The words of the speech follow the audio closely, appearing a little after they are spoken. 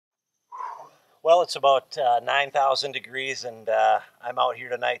Well, it's about 9,000 degrees, and I'm out here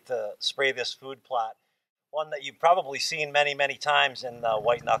tonight to spray this food plot. One that you've probably seen many, many times in the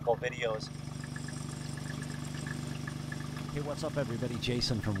white knuckle videos. Hey, what's up, everybody?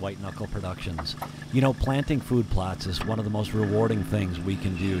 Jason from White Knuckle Productions. You know, planting food plots is one of the most rewarding things we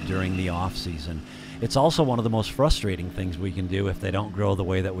can do during the off season. It's also one of the most frustrating things we can do if they don't grow the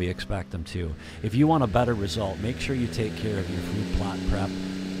way that we expect them to. If you want a better result, make sure you take care of your food plot prep,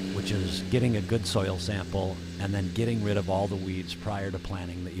 which is getting a good soil sample and then getting rid of all the weeds prior to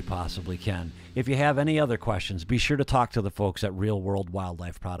planting that you possibly can. If you have any other questions, be sure to talk to the folks at Real World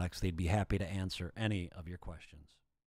Wildlife Products. They'd be happy to answer any of your questions.